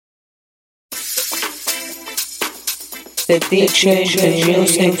the DJ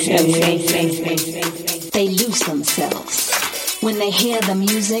music everything. They lose themselves when they hear the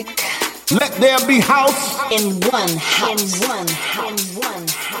music. Let there be house In one house.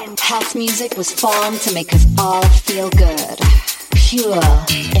 House music was formed to make us all feel good. Pure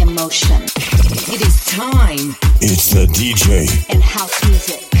emotion. It is time. It's the DJ. And house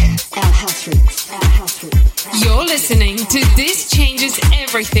music. Our house roots. Our house roots. You're listening to This Changes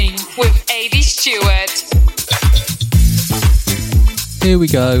Everything with A.D. Stewart. Here we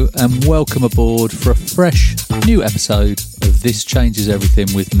go, and welcome aboard for a fresh new episode of This Changes Everything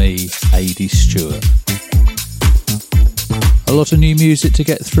with me, A.D. Stewart. A lot of new music to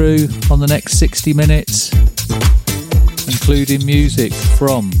get through on the next 60 minutes, including music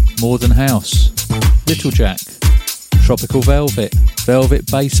from More Than House, Little Jack, Tropical Velvet,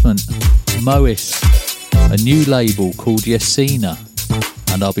 Velvet Basement, Mois, a new label called Yesina,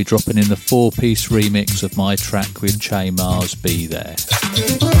 and I'll be dropping in the 4-piece remix of my track with Che Mars, Be There.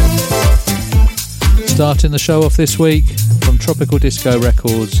 Starting the show off this week, from Tropical Disco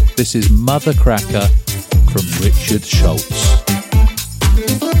Records, this is Mother Cracker from Richard Schultz.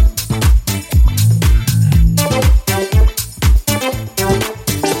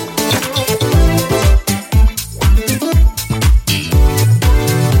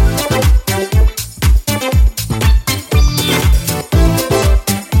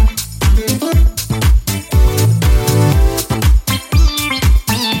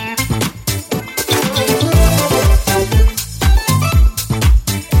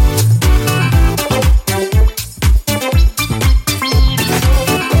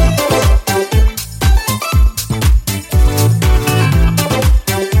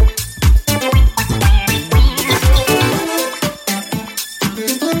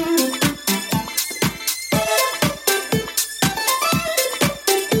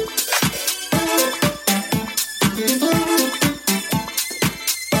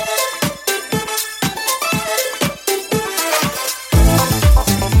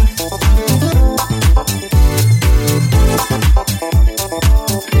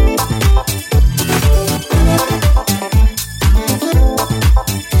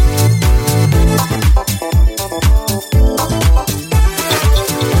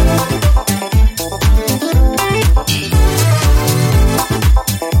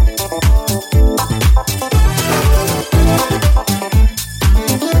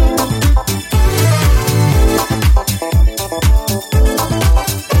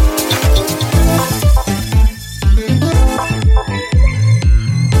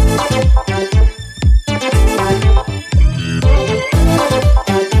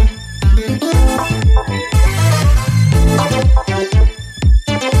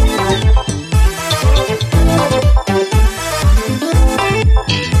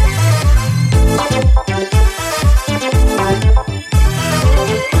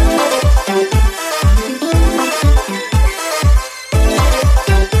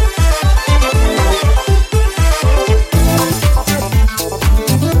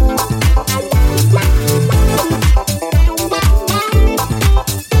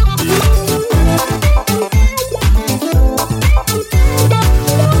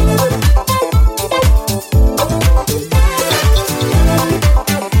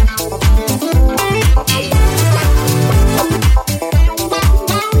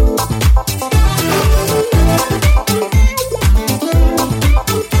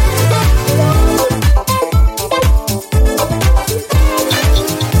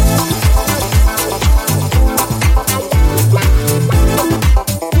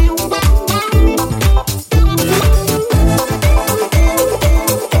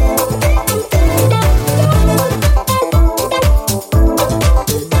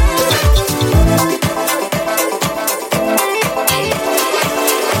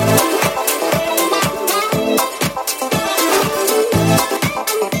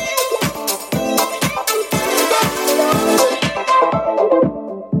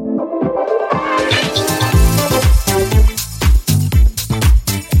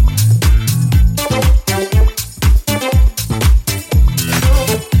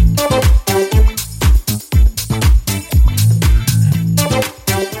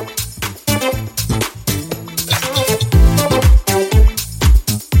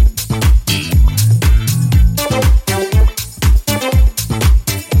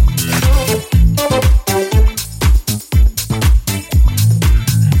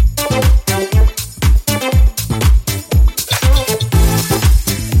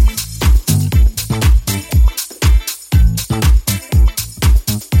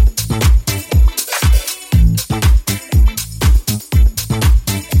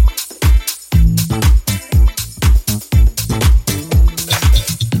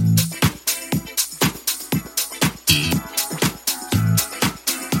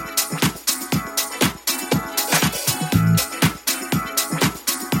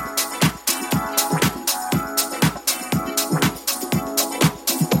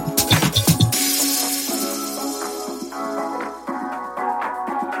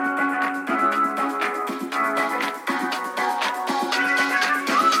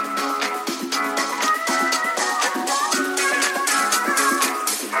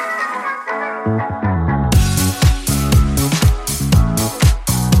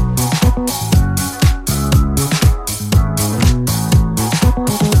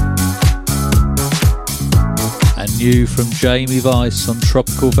 new from Jamie Vice on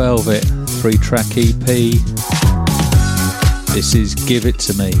Tropical Velvet, 3-track EP. This is Give It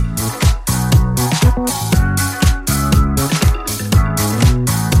To Me.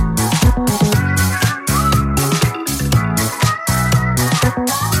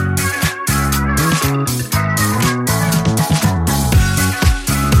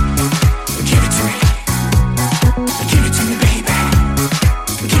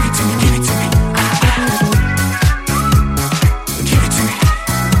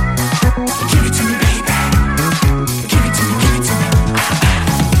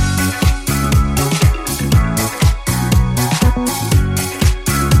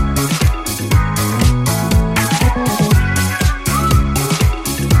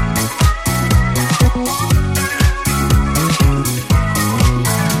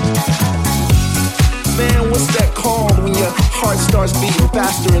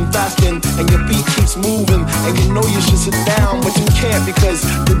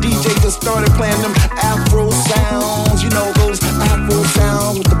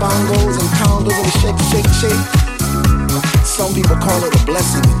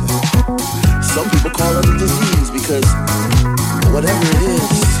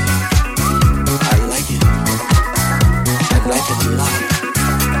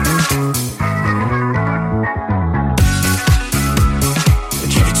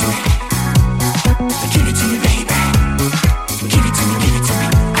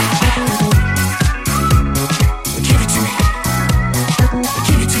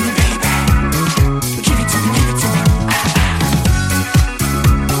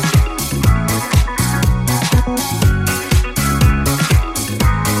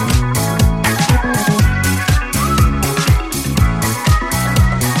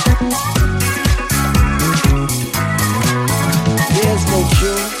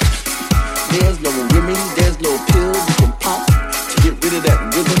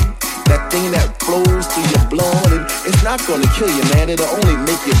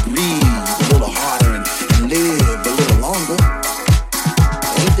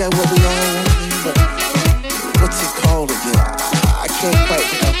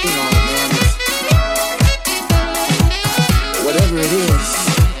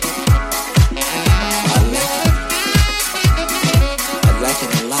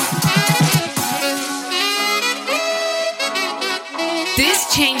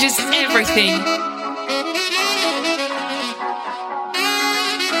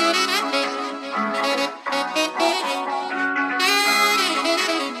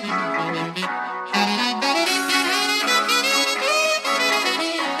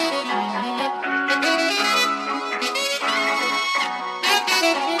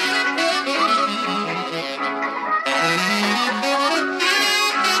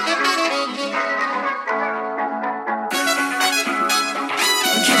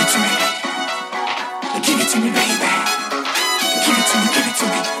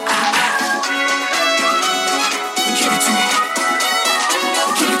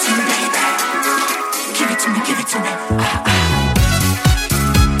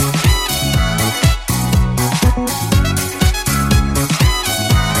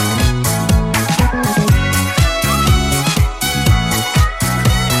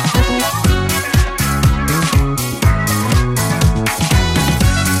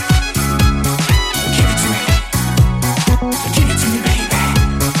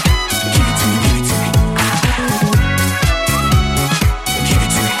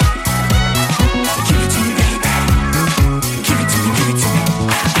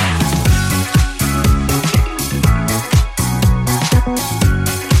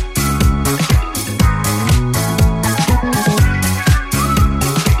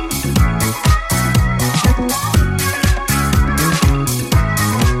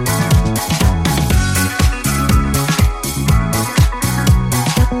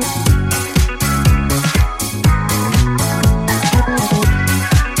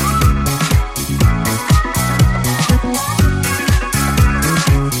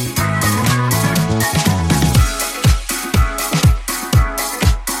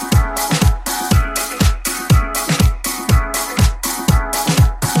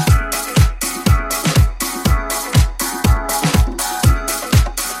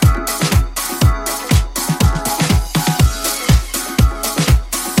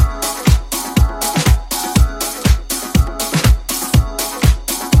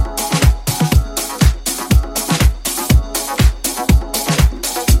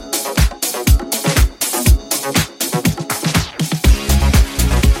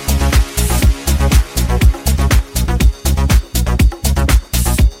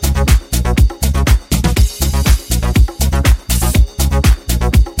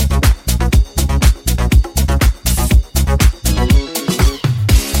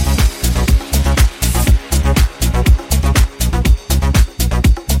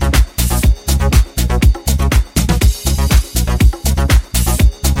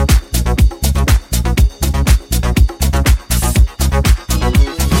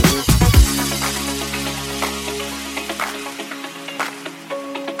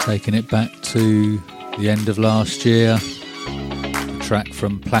 Taking it back to the end of last year, a track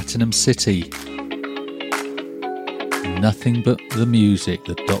from Platinum City. Nothing But the Music,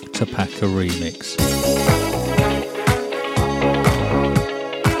 the Dr. Packer remix.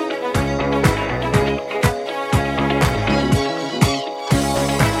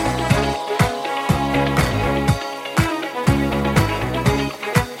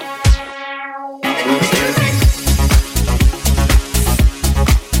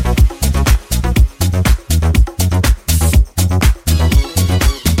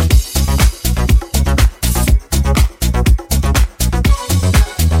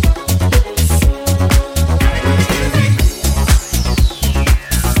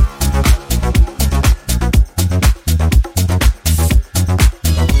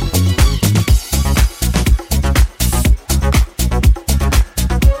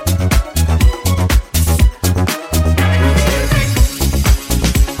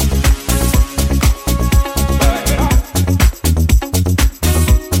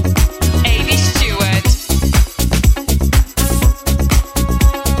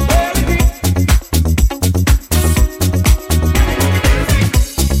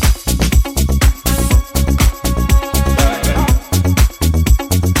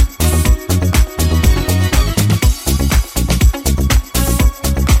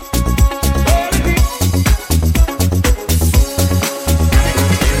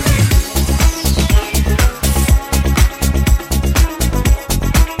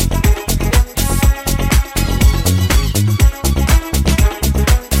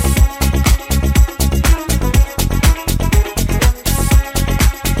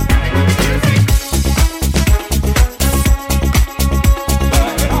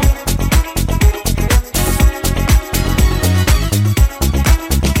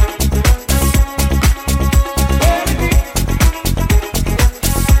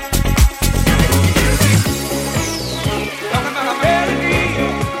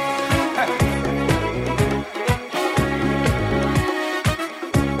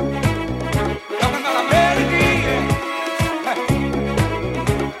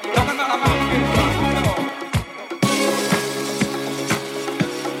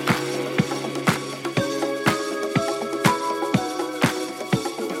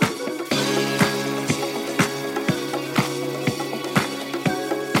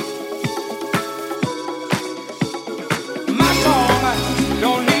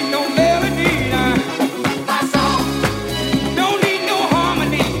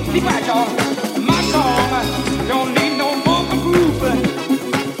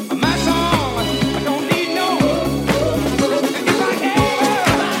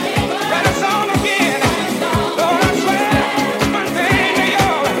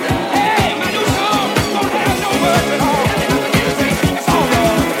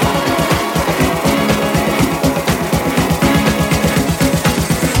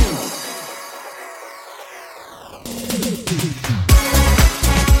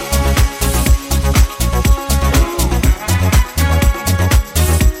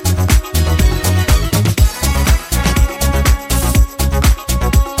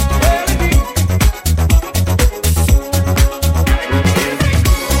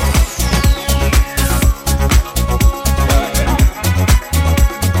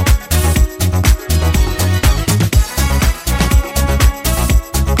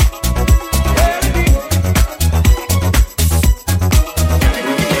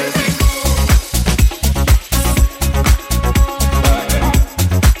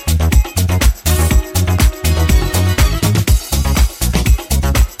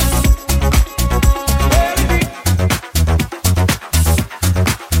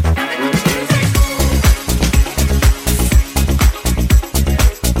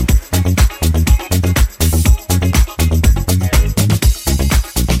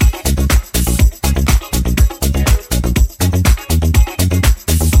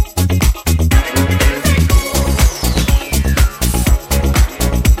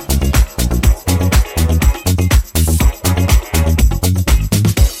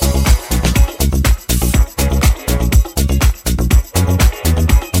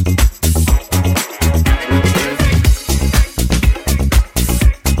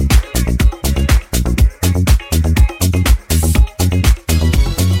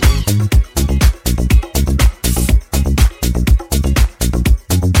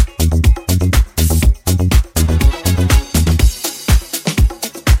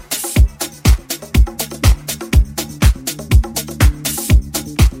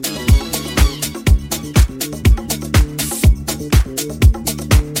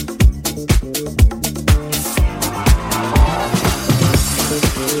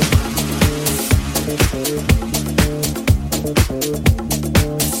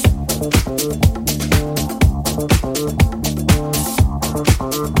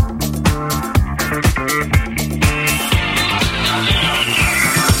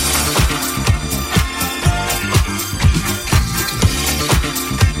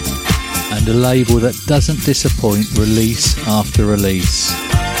 and a label that doesn't disappoint release after release,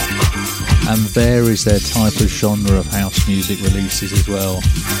 and varies their type of genre of house music releases as well.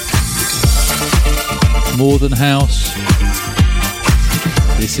 More Than House,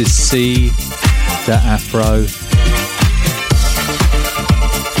 this is C Da Afro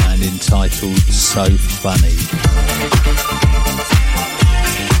and entitled So Funny.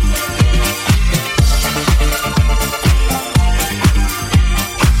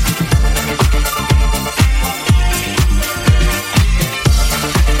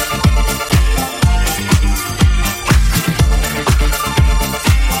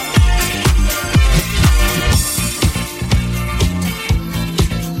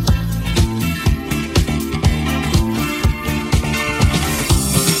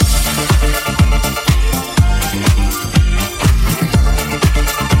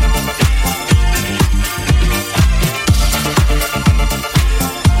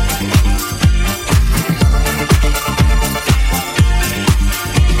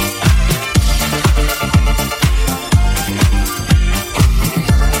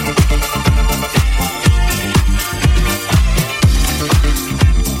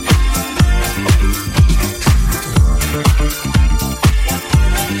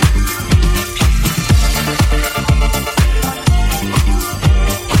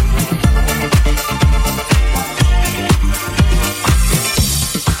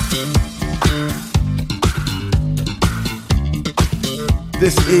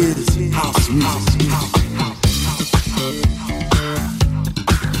 This is house music.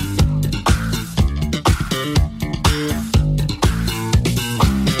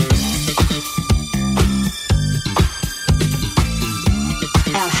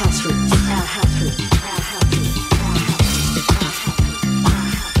 Our house roots, our house roots, our house roots.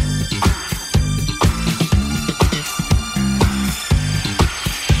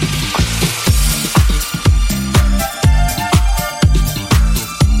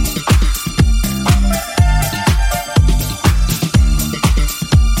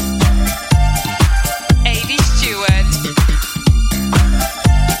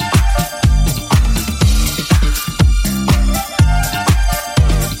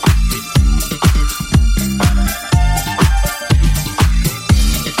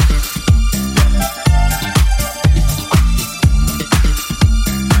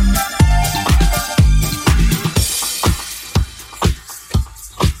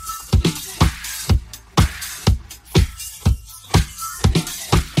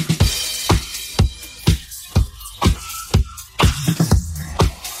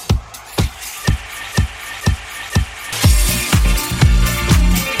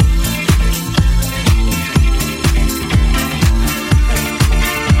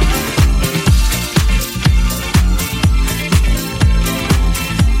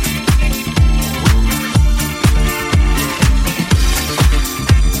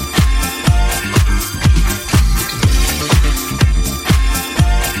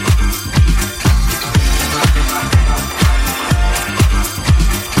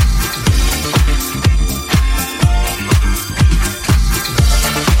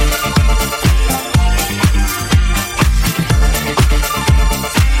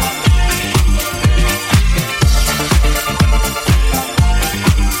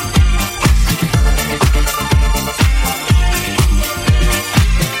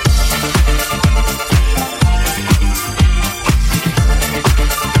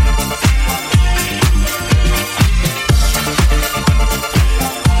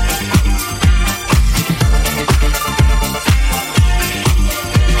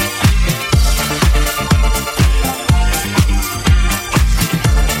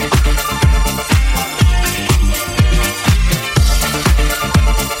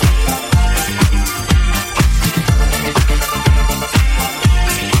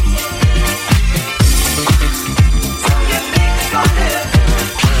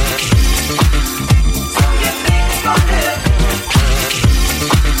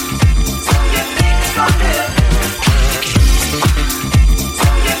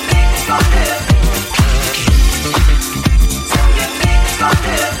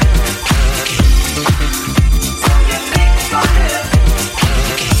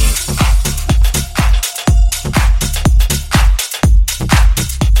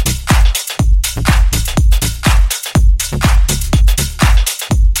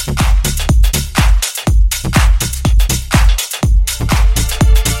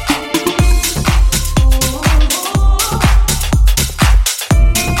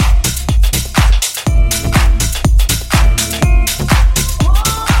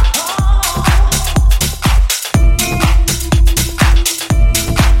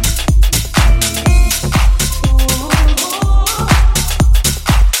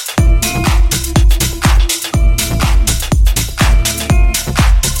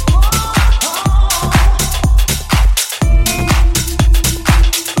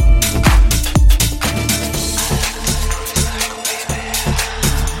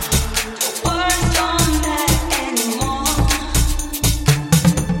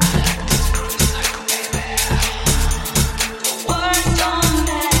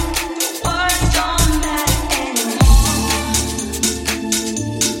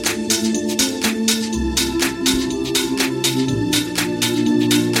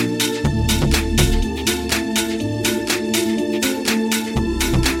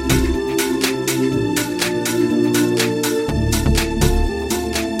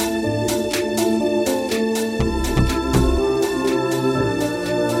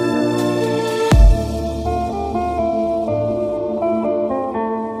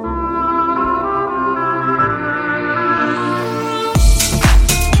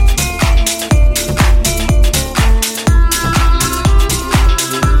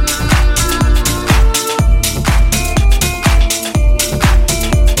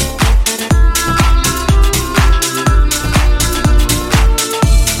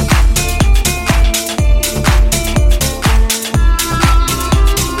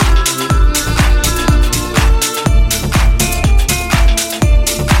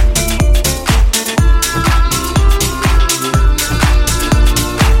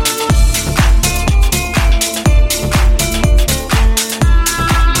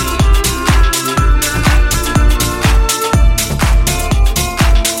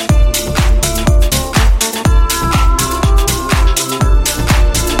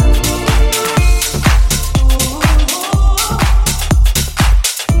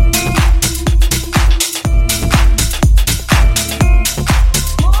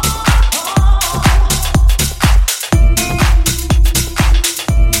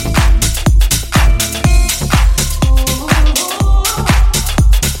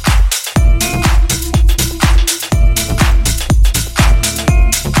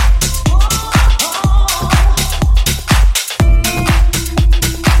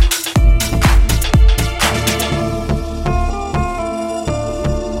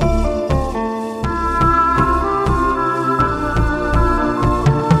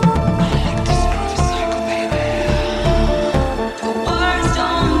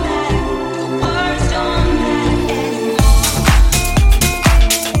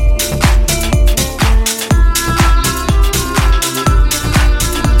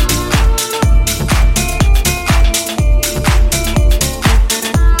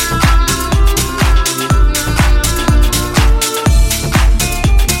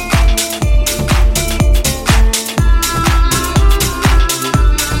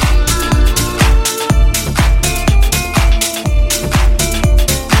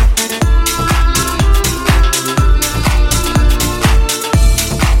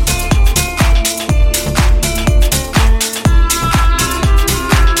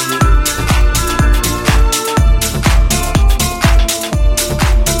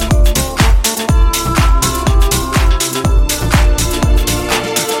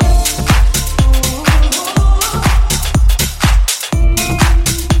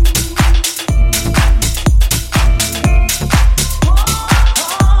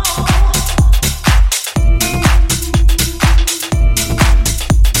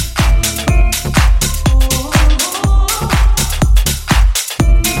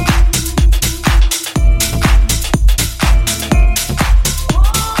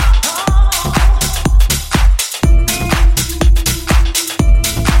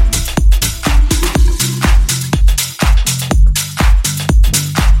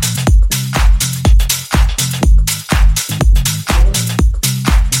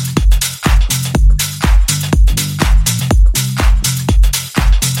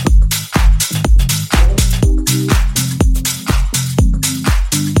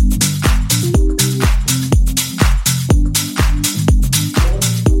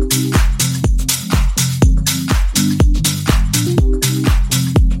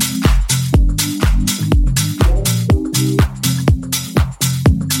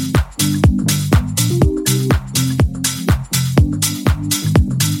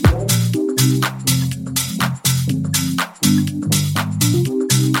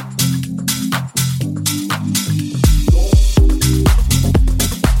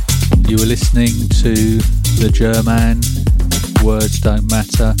 listening to the German Words Don't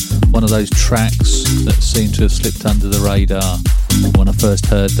Matter, one of those tracks that seem to have slipped under the radar. When I first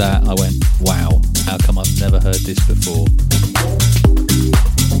heard that, I went, wow, how come I've never heard this before?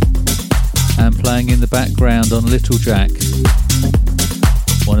 And playing in the background on Little Jack,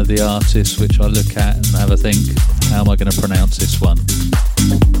 one of the artists which I look at and have a think, how am I going to pronounce this one?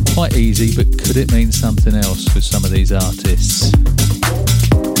 Quite easy, but could it mean something else with some of these artists?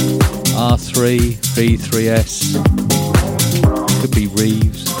 R3, V3S, could be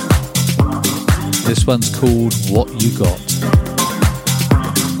Reeves. This one's called What You Got.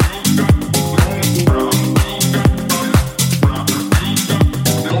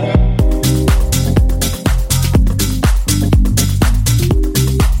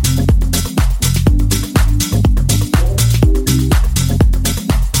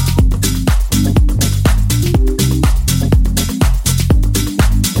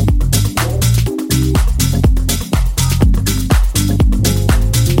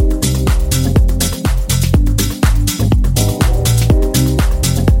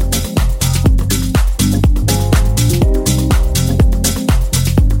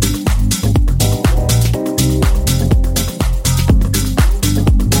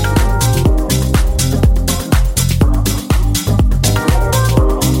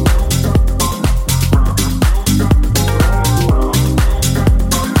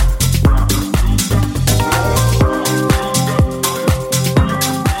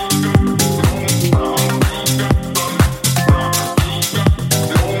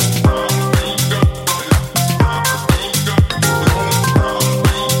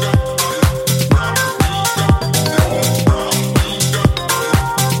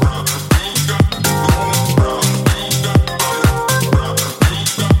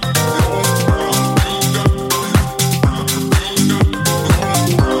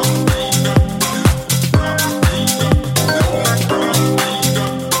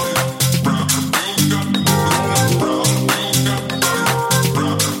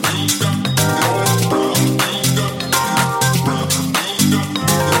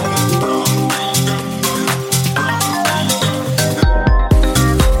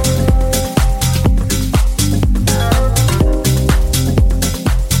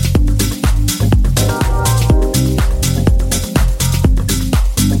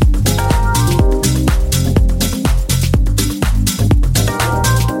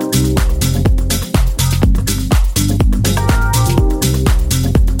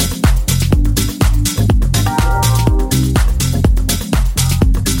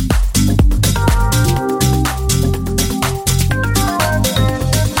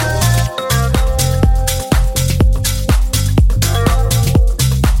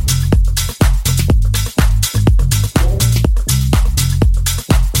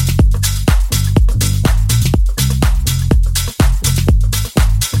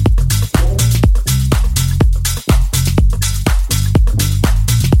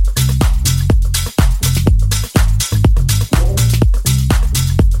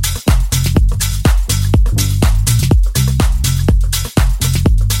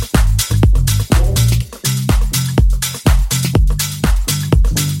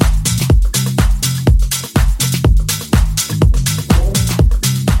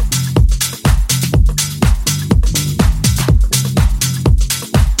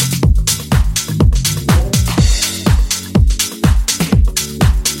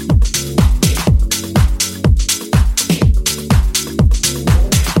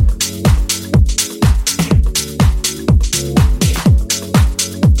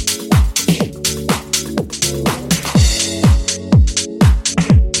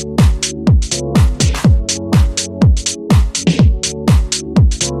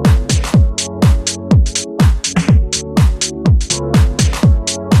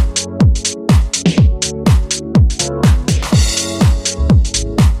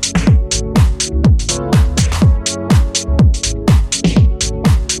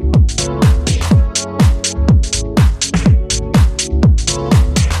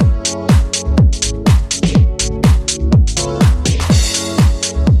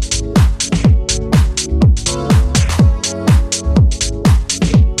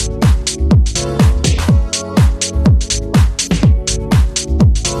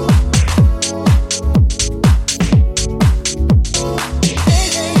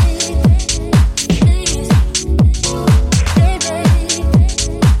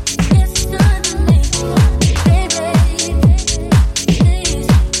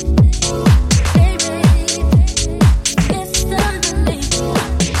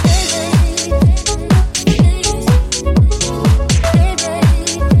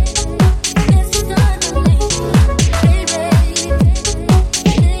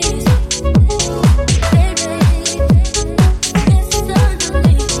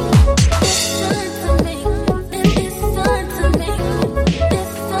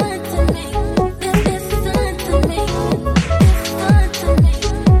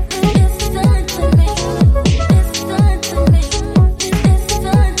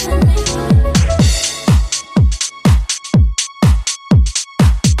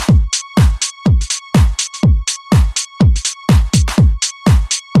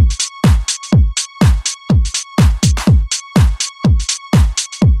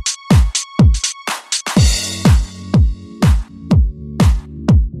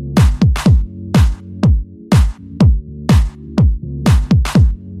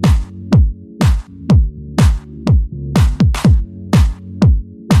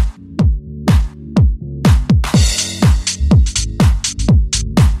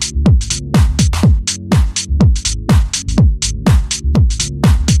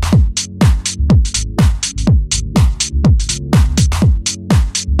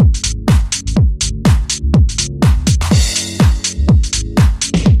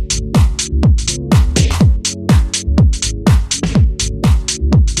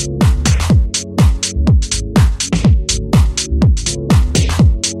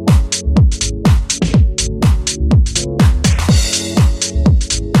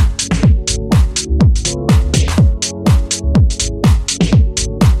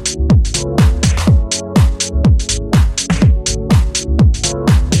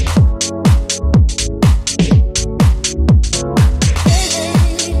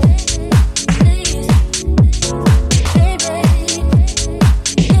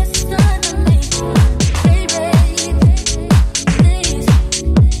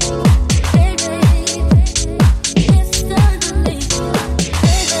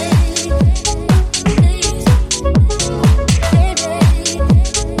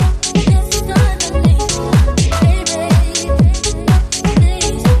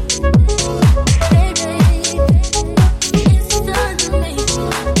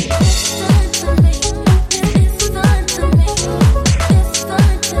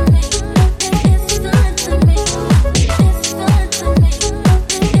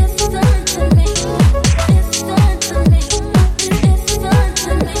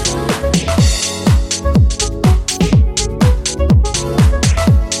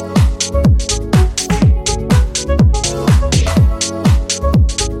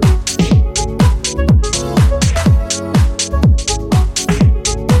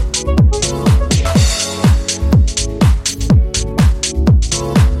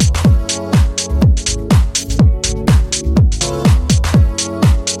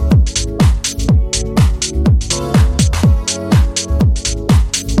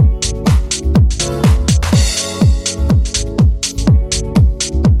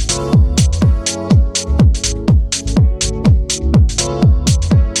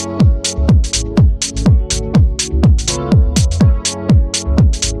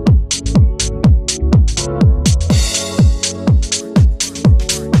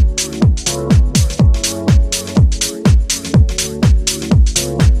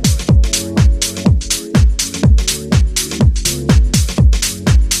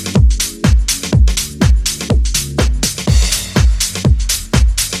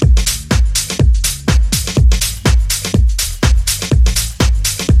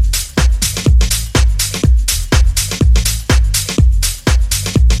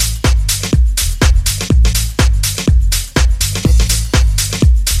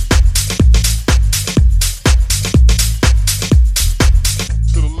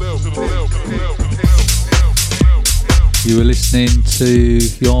 You were listening to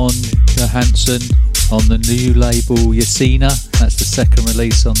Jon Johansson on the new label Yasina. That's the second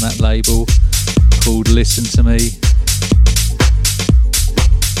release on that label, called Listen to Me.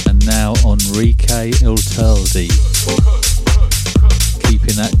 And now Enrique Eltaldi,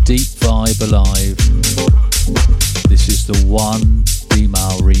 keeping that deep vibe alive. This is the one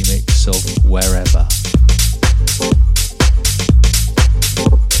female remix of Wherever.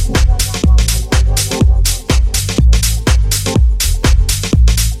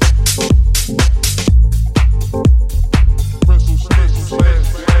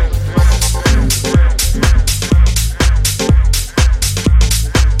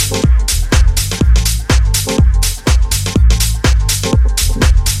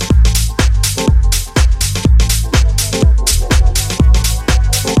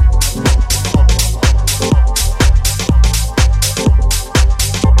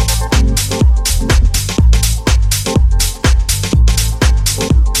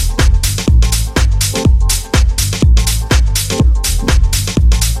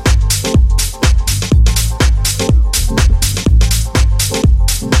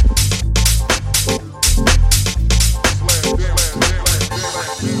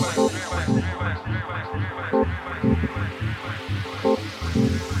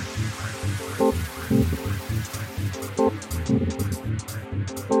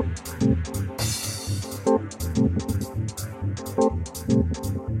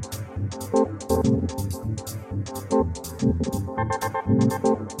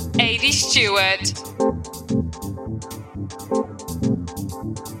 Adi Stewart.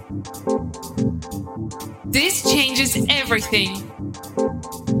 This changes everything.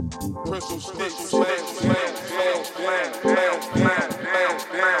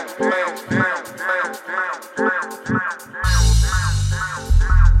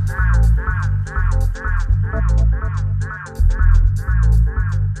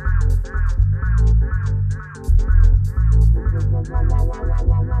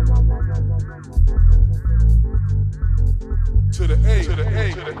 To the A, to the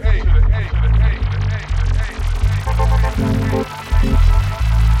A, to the A, to the A, to the A, to the A.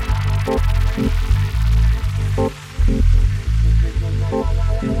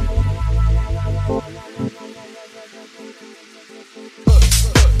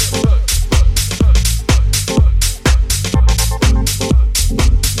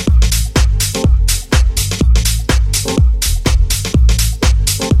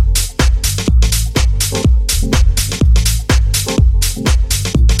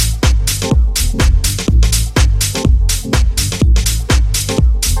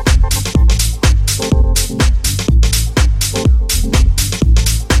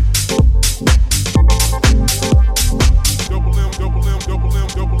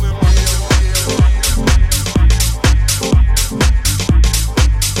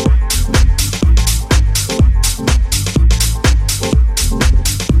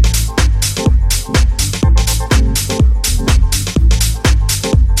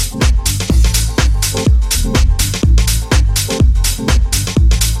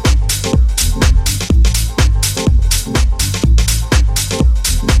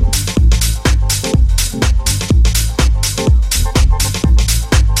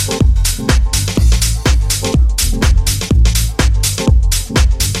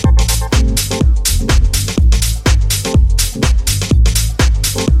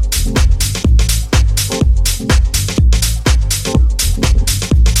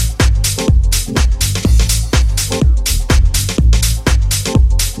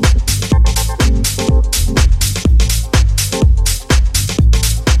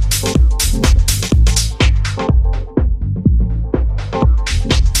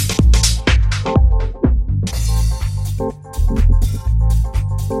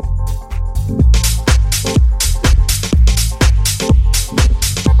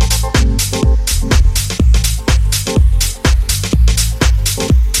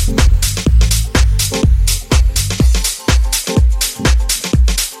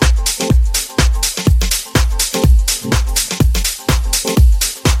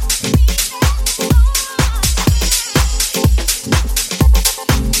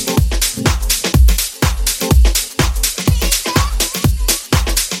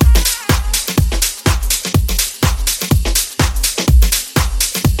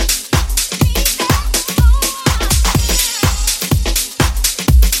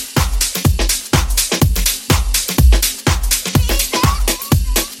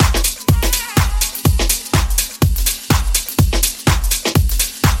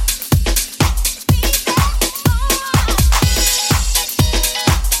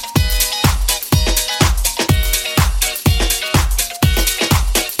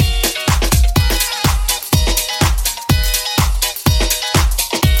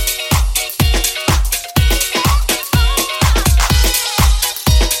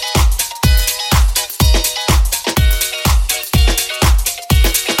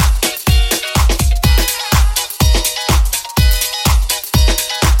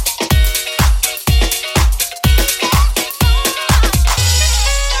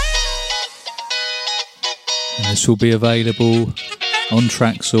 This will be available on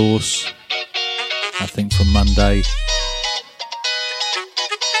Traxsource, I think from Monday,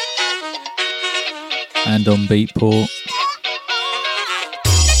 and on Beatport.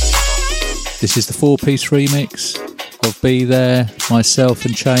 This is the 4-piece remix of Be There, myself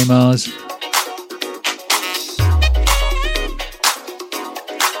and Chamars.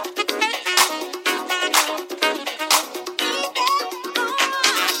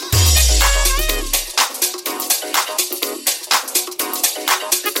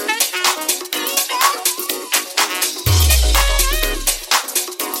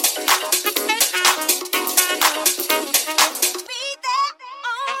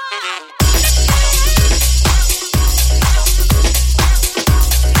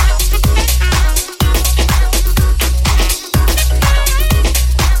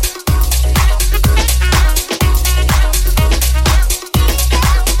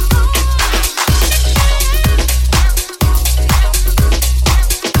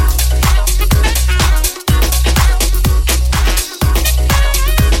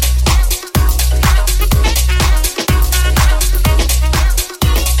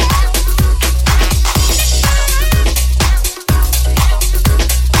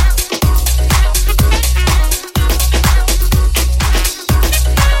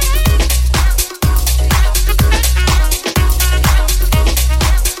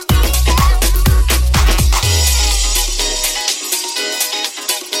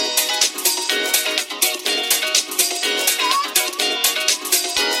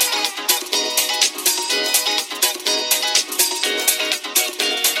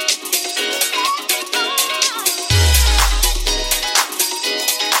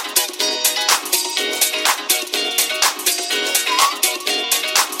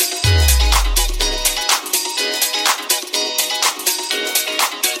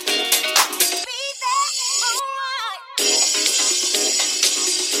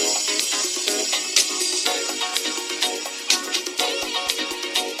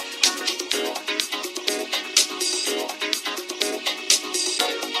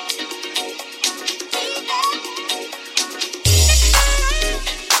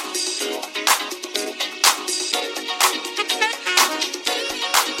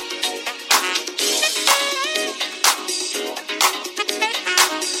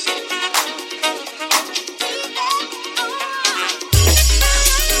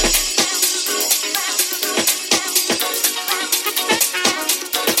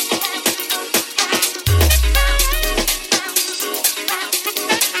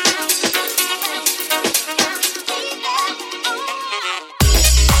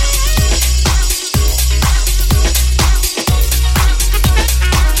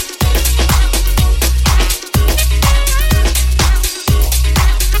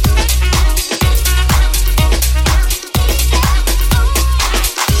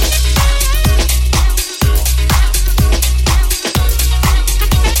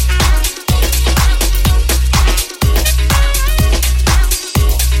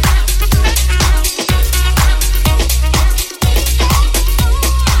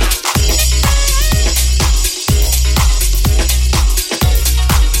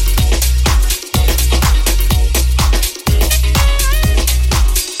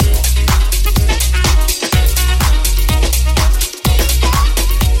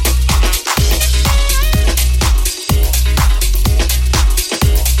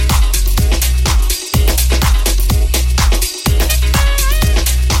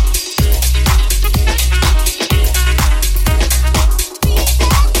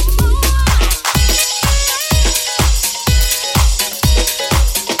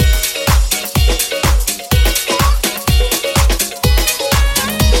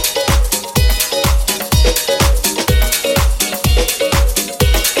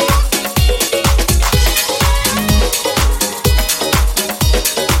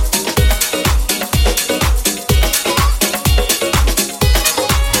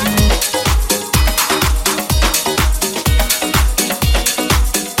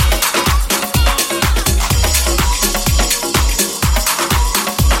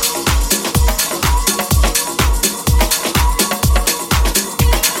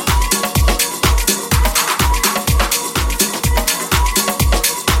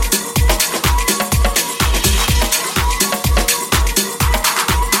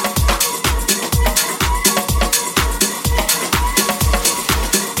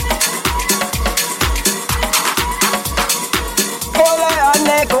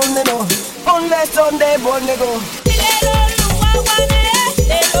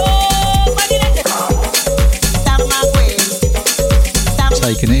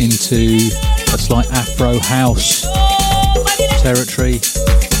 Taking it into That's like Afro House territory.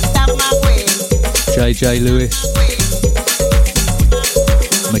 JJ Lewis,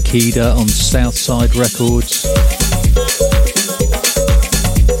 Makeda on Southside Records.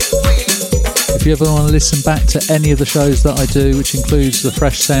 If you ever want to listen back to any of the shows that I do, which includes the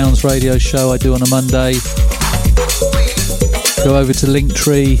Fresh Sounds radio show I do on a Monday, go over to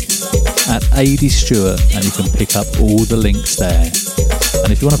Linktree at AD Stewart and you can pick up all the links there.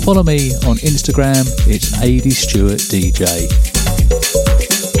 And if you want to follow me on Instagram, it's AD Stewart DJ.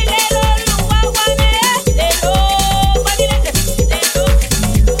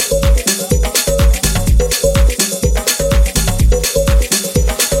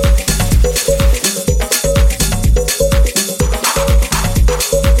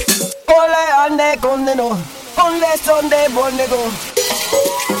 Sunday born they go.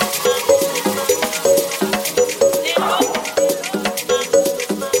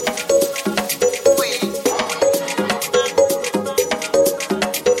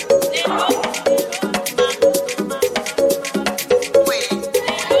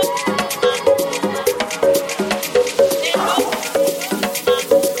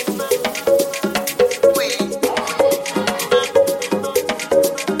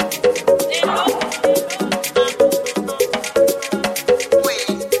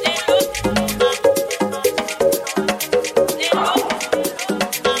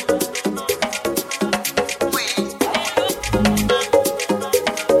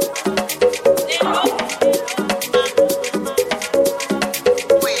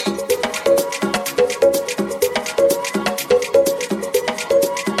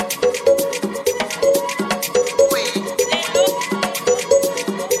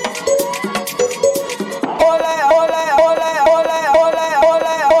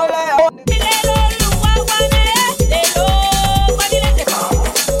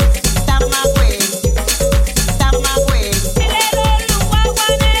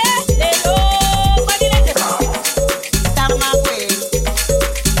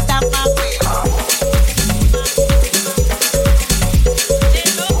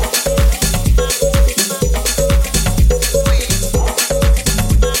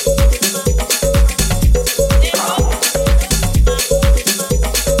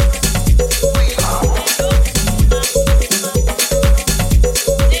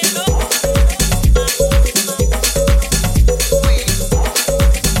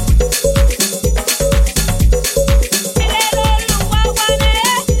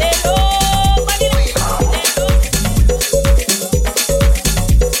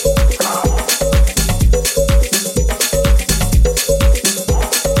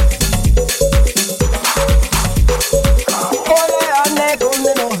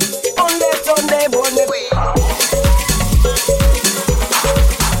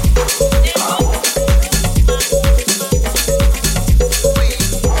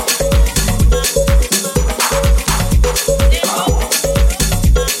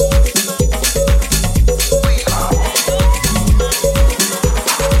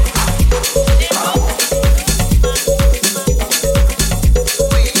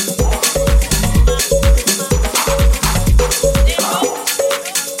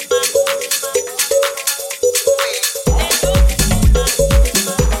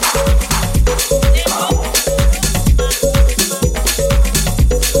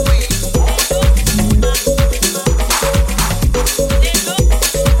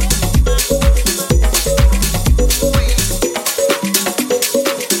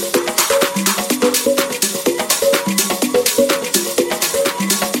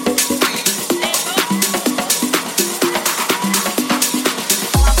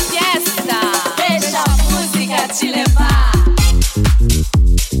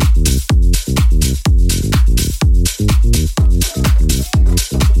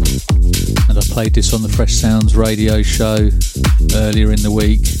 Played this on the Fresh Sounds radio show earlier in the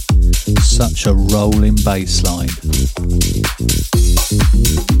week. Such a rolling bass line.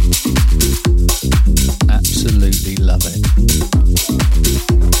 Absolutely love it.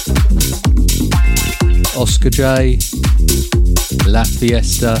 Oscar J, La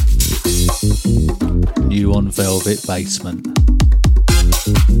Fiesta, new on Velvet Basement.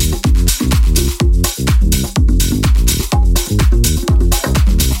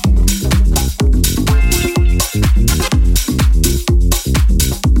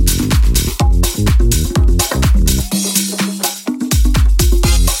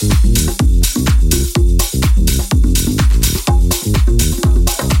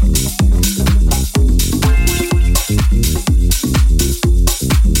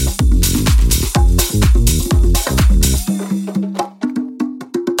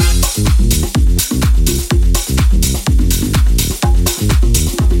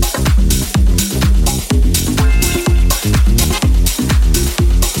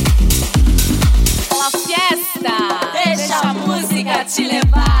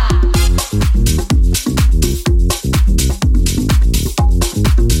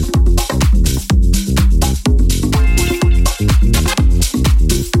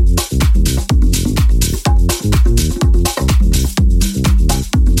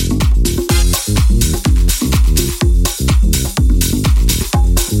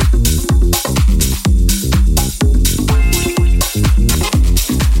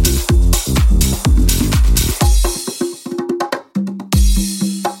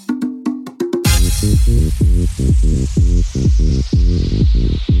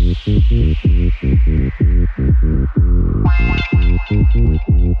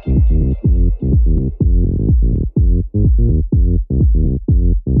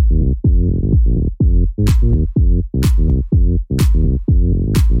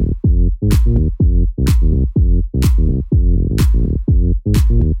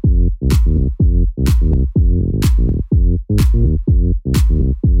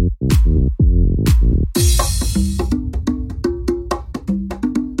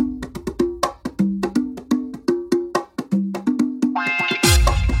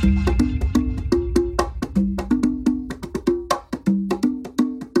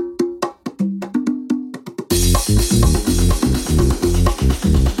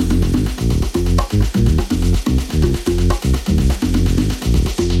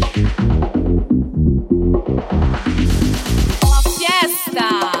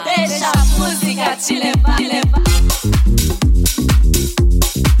 te levar, te levar.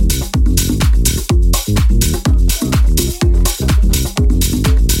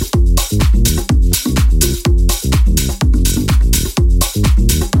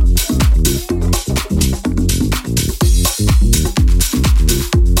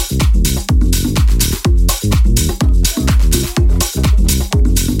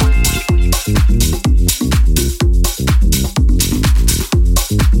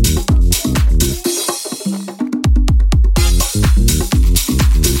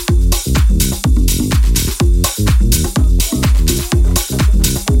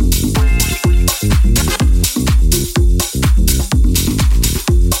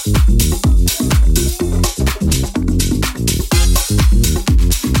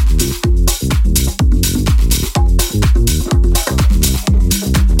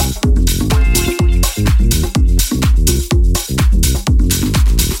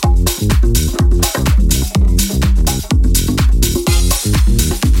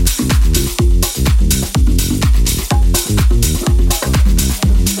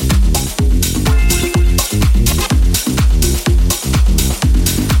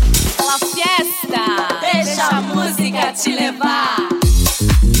 Te levar.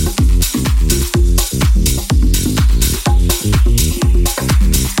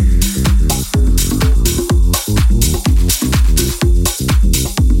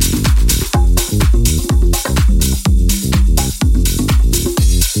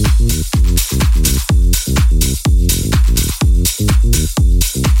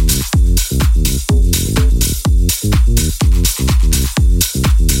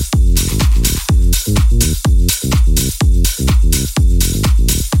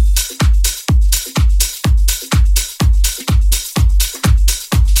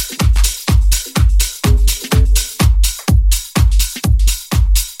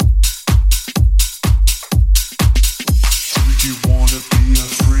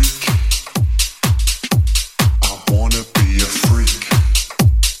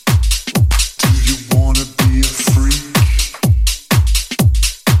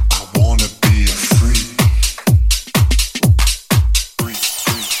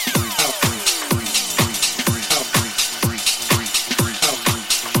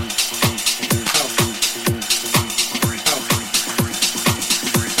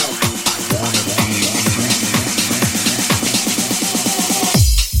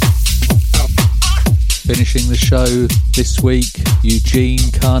 Finishing the show this week, Eugene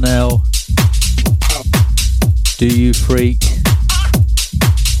Carnell, Do You Freak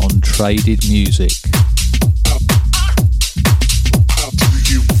on Traded Music.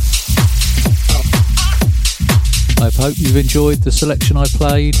 I hope you've enjoyed the selection I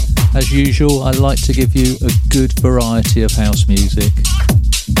played. As usual, I like to give you a good variety of house music.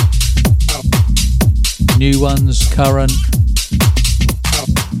 New ones, current,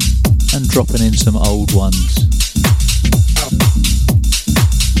 and dropping in some old ones.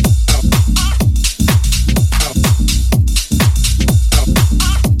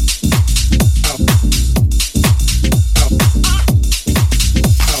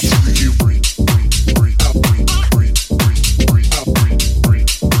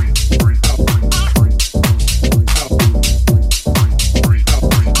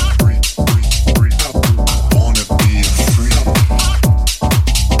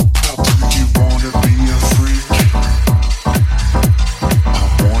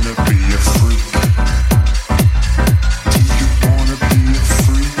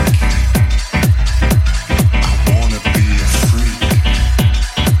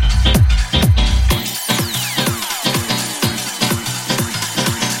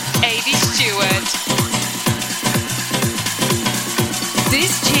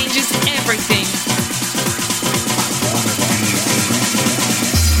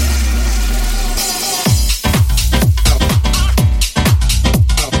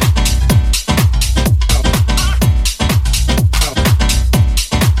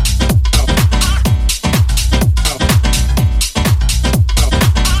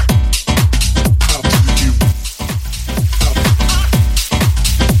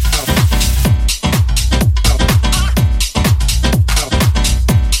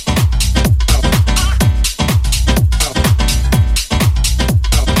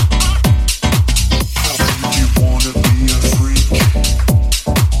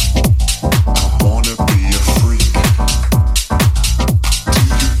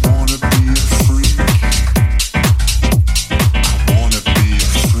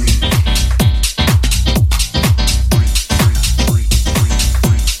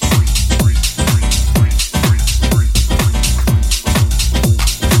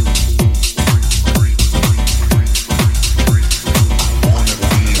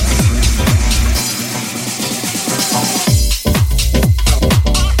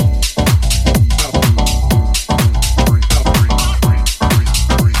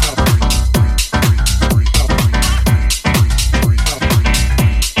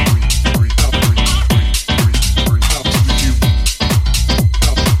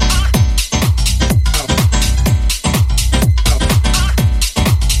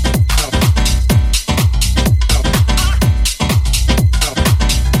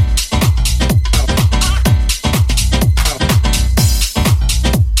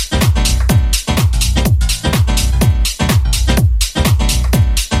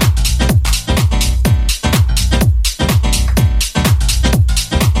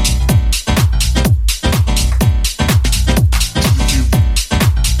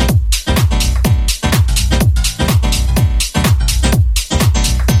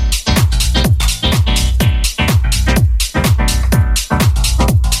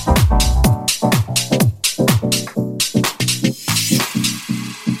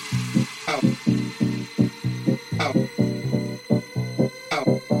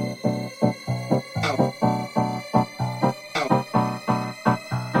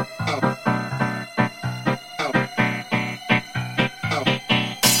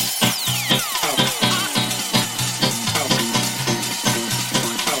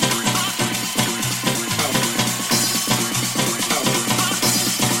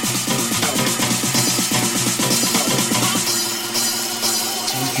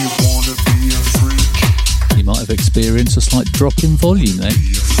 have experienced a slight drop in volume then.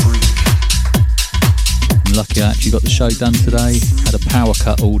 I'm lucky I actually got the show done today, had a power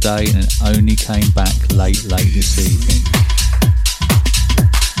cut all day and it only came back late this evening.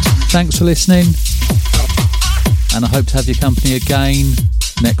 Thanks for listening, and I hope to have your company again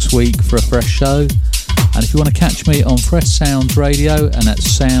next week for a fresh show. And if you want to catch me on Fresh Sounds Radio, and that's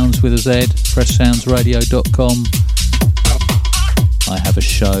sounds with a Z, freshsoundsradio.com, I have a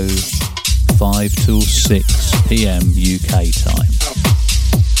show 5 till 6 p.m. UK time.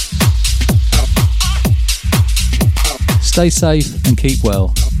 Stay safe and keep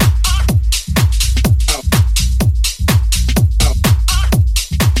well.